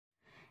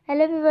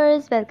Hello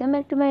viewers, welcome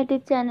back to my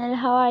YouTube channel.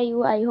 How are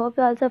you? I hope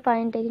you're also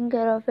fine, taking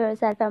care of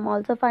yourself. I'm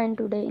also fine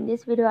today. In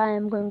this video, I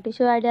am going to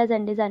show ideas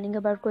and designing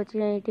about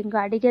crochet and knitting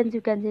cardigans. You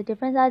can see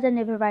different sizes and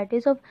different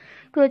varieties of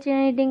crochet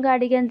and knitting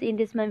cardigans. In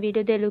this my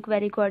video, they look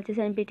very gorgeous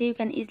and pretty. You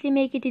can easily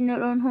make it in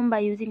your own home by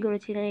using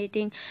crochet and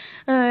knitting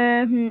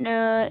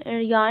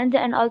yarns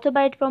and also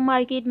buy it from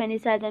market. Many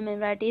sizes and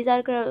varieties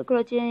are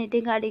crochet and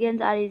knitting cardigans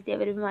are easily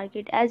available in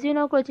market. As you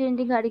know, crochet and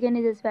knitting cardigan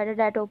is a sweater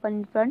that open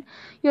in front.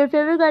 Your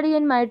favorite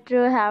cardigan might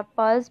have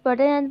purse,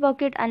 button and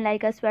pocket.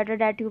 Unlike a sweater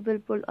that you will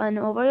pull on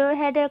over your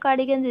head, a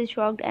cardigan is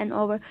shrugged and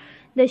over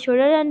the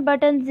shoulder and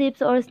button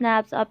zips or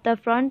snaps up the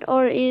front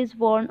or is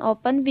worn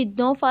open with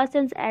no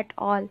fastens at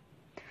all.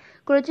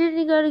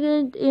 Crochet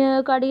cardigan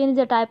is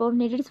a type of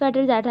knitted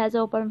sweater that has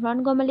open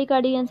front. Commonly,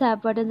 cardigans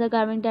have buttons. A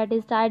garment that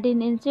is tied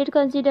in. Instead,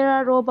 consider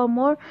a robe. A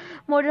more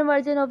modern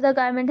version of the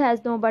garment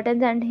has no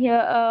buttons and here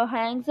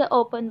hangs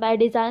open by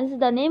designs.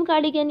 The name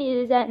cardigan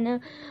is an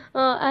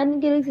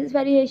Anglo-Saxon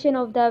variation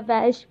of the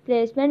Welsh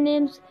placement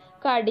names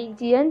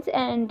cardigans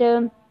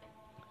and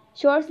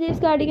short sleeves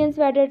cardigan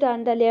sweater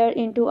turn the layer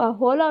into a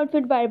whole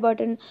outfit by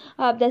button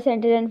up the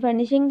center and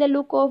furnishing the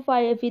look of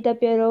with a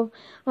pair of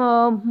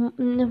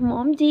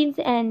mom jeans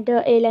and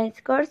A-line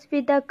skirts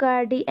with a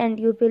cardi, and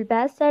you feel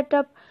best set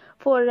up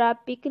for a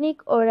picnic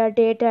or a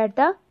date at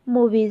the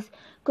movies.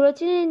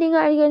 Crochet knitting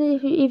cardigan,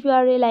 if you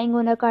are relying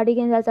on a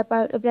cardigan as a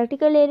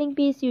practical layering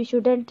piece, you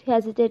shouldn't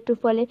hesitate to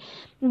follow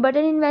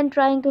button in when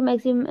trying to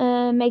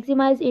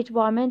maximize its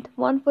warmth.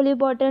 One fully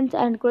buttons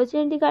and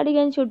crochet knitting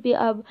cardigan should be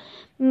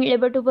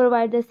able to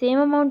provide the same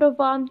amount of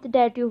warmth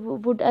that you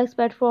would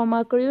expect from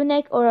a crew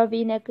neck or a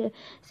V-neck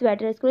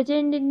sweater.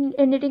 Crochet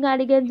knitting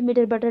cardigans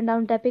middle button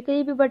down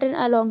typically be buttoned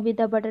along with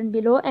the button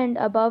below and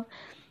above.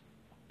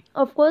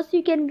 Of course,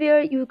 you can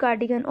wear your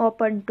cardigan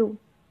open too,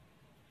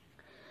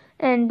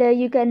 and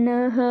you can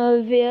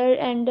wear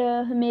and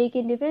make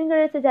in different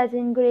colors such as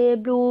in gray,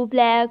 blue,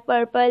 black,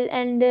 purple,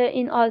 and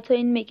in also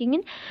in making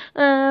in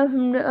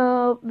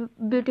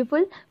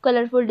beautiful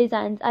colorful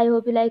designs. I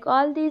hope you like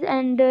all these,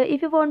 and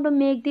if you want to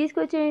make these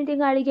crochet knitting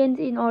cardigans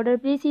in order,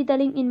 please see the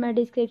link in my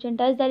description.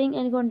 Touch the link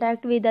and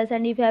contact with us,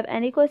 and if you have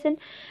any question,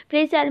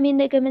 please tell me in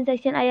the comment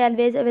section. I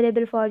always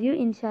available for you,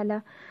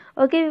 inshallah.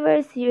 Okay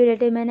viewers, see you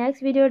later in my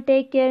next video.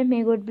 Take care.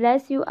 May God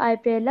bless you. I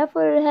pray Allah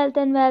for your health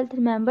and wealth.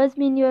 Remembers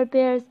me in your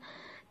prayers.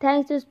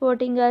 Thanks for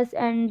supporting us,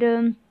 and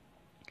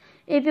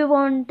if you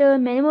want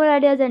many more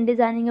ideas and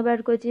designing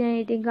about crochet and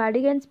knitting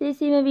cardigans, please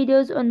see my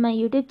videos on my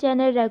YouTube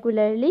channel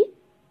regularly.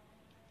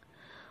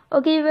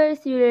 Okay viewers,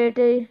 see you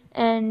later,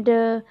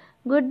 and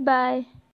goodbye.